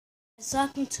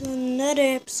Welcome to another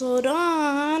episode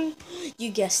on, you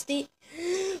guessed it,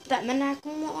 Batman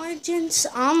Arkham Origins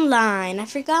Online. I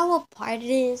forgot what part it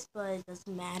is, but it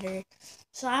doesn't matter.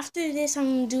 So after this,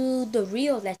 I'm gonna do the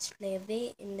real Let's Play of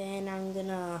it, and then I'm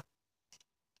gonna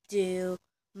do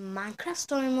Minecraft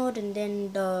Story Mode, and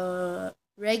then the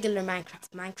regular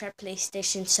Minecraft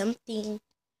PlayStation something,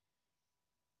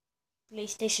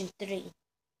 PlayStation 3.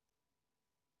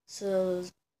 So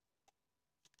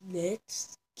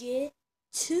let's get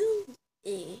to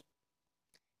it.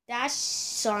 That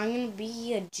song gonna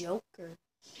be a joker.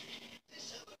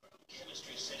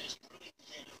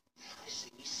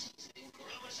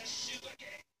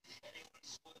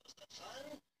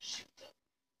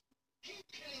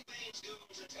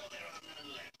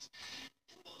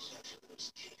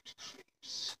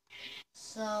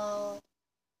 So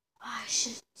I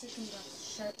should take him off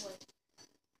the shirt. Wait,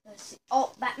 let's see.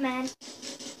 Oh, Batman.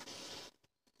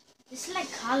 This is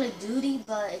like Call of Duty,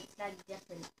 but it's like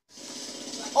different.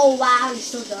 Oh wow, you're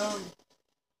so dumb.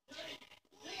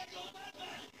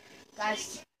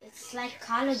 Guys, it's like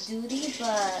Call of Duty,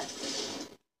 but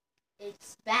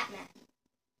it's Batman.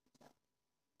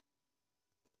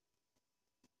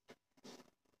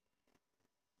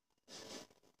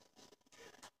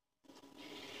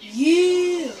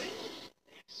 Yeah!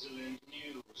 Excellent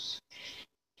news.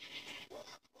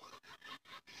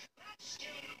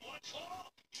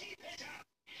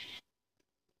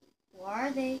 Where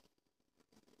are they?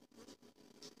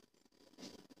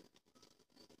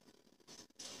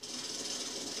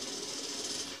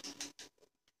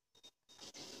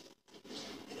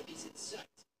 Enemies in sight.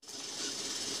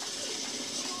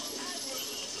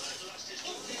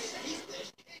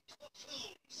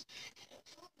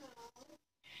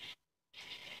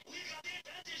 We got the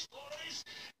advantage, boys.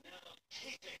 Now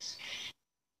keep it.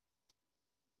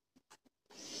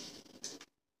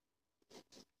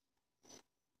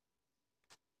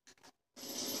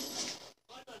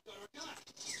 I got a gun.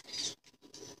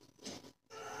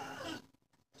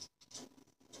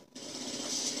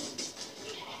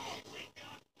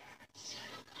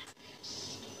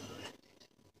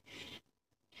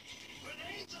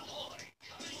 Grenades ahoy!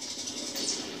 Coming.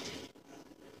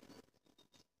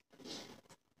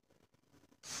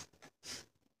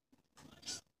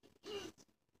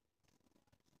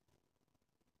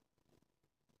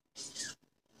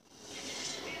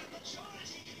 We have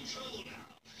majority control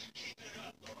now. Keep it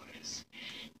up, boys.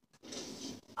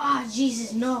 Ah,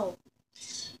 Jesus, no.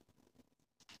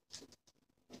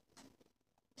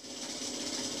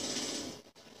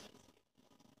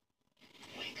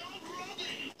 We got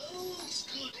Robin. Oh,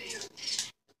 goody.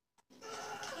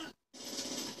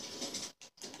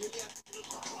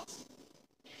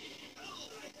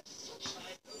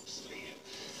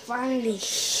 Finally.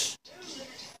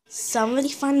 Somebody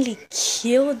finally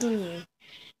killed me.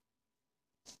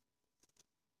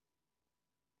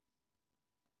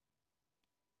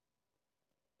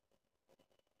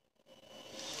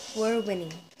 We're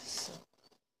winning. So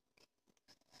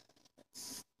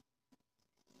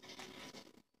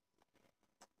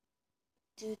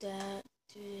do that.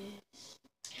 Do this.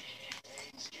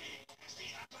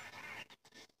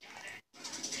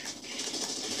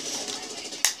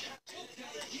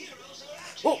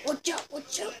 Oh, watch out,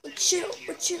 watch out, watch out,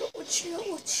 watch out, watch out,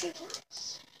 watch out.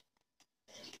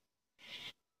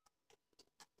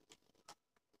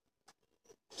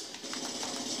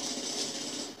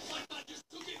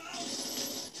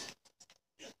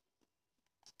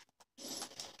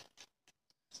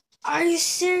 Are you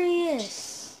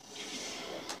serious?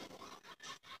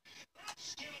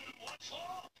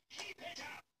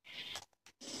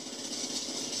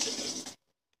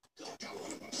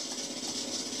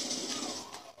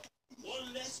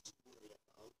 One less to worry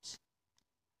about.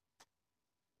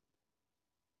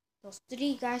 Those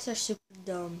three guys are super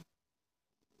dumb.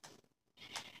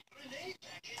 Grenade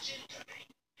package incoming.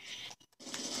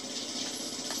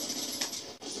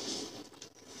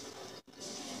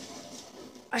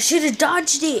 I should have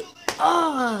dodged it.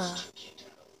 Ah,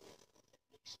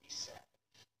 Makes me sad.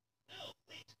 No,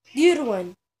 wait. the other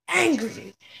one,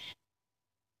 angry.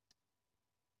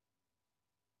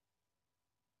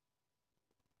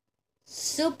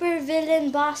 Super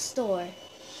villain boss store.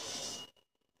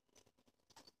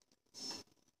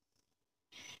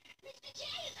 Mr. J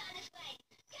is on his way.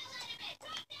 Go let him in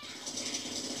right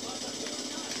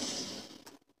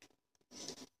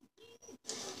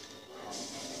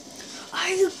now. Are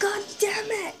you? God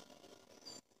damn it!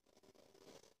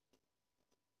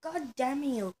 God damn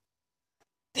you!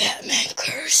 Batman,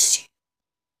 curse you!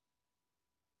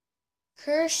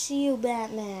 Curse you,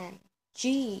 Batman!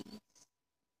 Gee.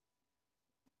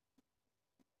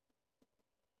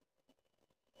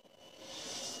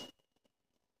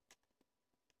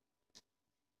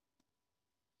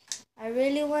 I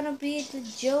really want to be the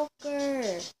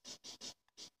Joker.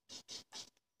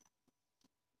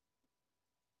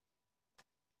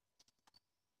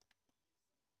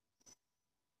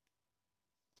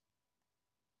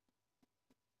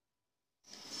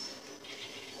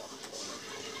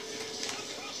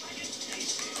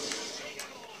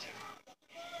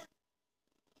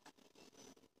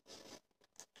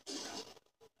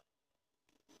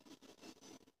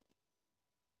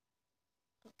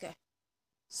 Okay.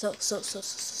 So.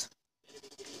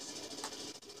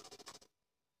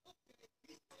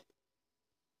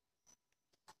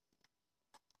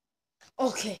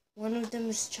 Okay, one of them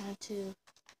is trying to.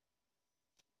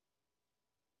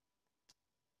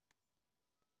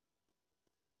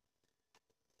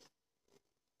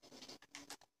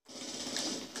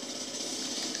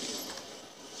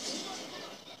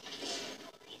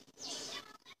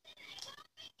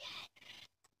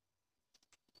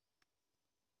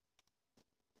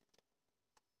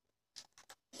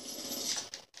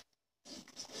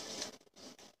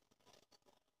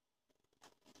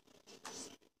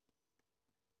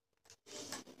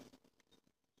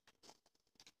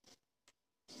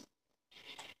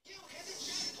 You hit the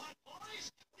jackpot,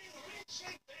 boys! We've reached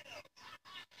Venom!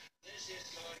 This is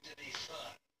going to be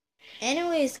fun.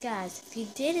 Anyways, guys, if you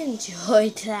did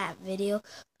enjoy that video,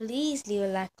 please leave a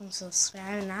like and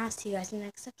subscribe, and I'll see you guys in the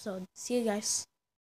next episode. See you guys.